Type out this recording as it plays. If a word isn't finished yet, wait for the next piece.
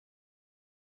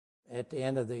at the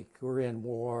end of the Korean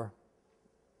War,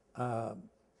 I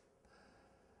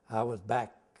was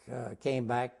back, came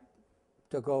back,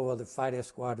 took over the fighter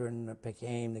squadron,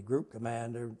 became the group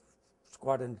commander,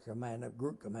 squadron commander,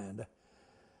 group commander,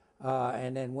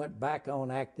 and then went back on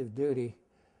active duty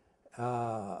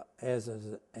as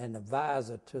an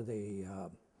advisor to the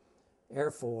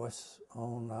Air Force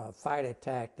on fighter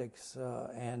tactics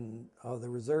and of the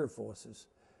reserve forces,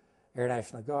 Air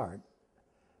National Guard.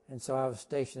 And so I was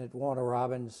stationed at Warner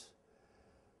Robins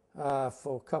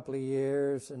for a couple of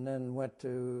years, and then went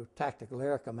to Tactical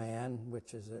Air Command,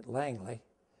 which is at Langley,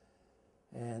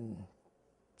 and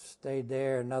stayed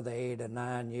there another 8 or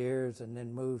 9 years, and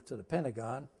then moved to the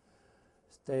Pentagon.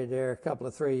 Stayed there a couple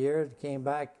of 3 years, came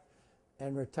back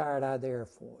and retired out of the Air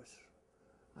Force.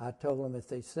 I told them if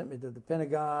they sent me to the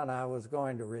Pentagon, I was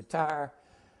going to retire,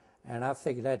 and I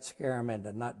figured that'd scare them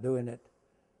into not doing it,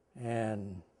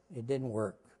 and it didn't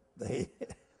work. They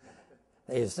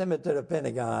sent me to the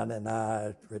Pentagon, and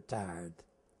I retired.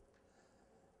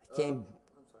 Came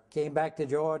back to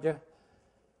Georgia.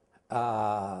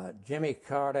 Jimmy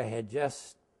Carter had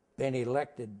just been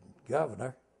elected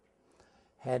governor,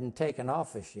 hadn't taken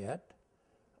office yet.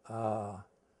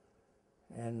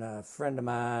 And a friend of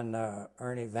mine,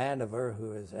 Ernie Vandiver,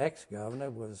 who is ex-governor,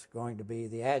 was going to be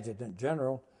the adjutant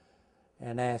general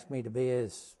and asked me to be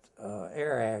his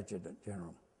air adjutant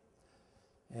general.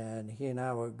 And he and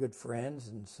I were good friends,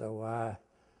 and so I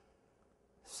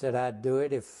said I'd do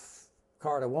it if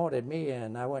Carter wanted me,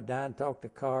 and I went down and talked to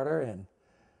Carter, and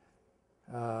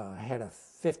had a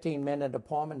 15-minute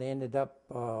appointment, ended up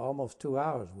almost 2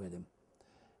 hours with him.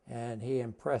 And he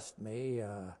impressed me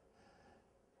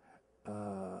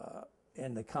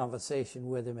in the conversation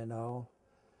with him and all.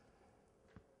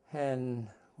 And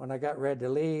when I got ready to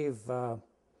leave, I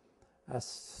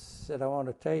said, I want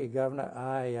to tell you,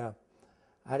 Governor,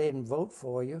 I didn't vote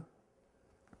for you,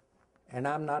 and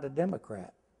I'm not a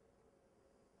Democrat.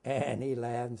 And he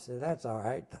laughed and said, that's all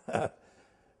right.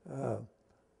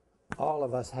 All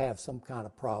of us have some kind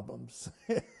of problems.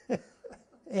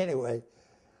 Anyway,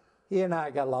 he and I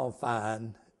got along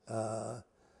fine.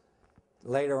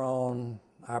 Later on,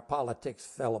 our politics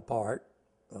fell apart,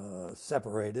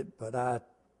 separated, but I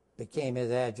became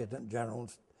his adjutant general,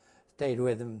 stayed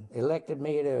with him, elected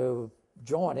me to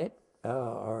join it,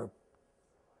 or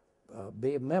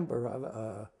be a member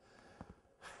of,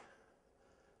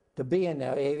 to be in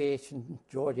the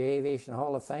Georgia Aviation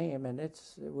Hall of Fame, and it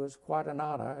was quite an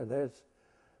honor. There's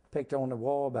a picture on the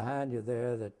wall behind you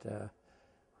there that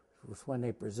was when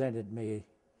they presented me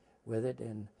with it,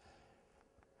 and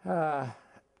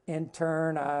in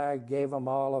turn I gave them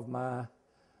all of my,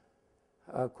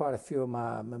 quite a few of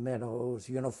my mementos,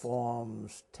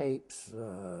 uniforms, tapes,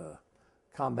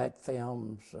 combat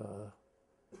films,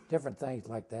 different things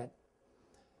like that,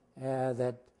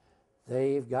 that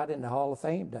they've got in the Hall of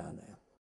Fame down there.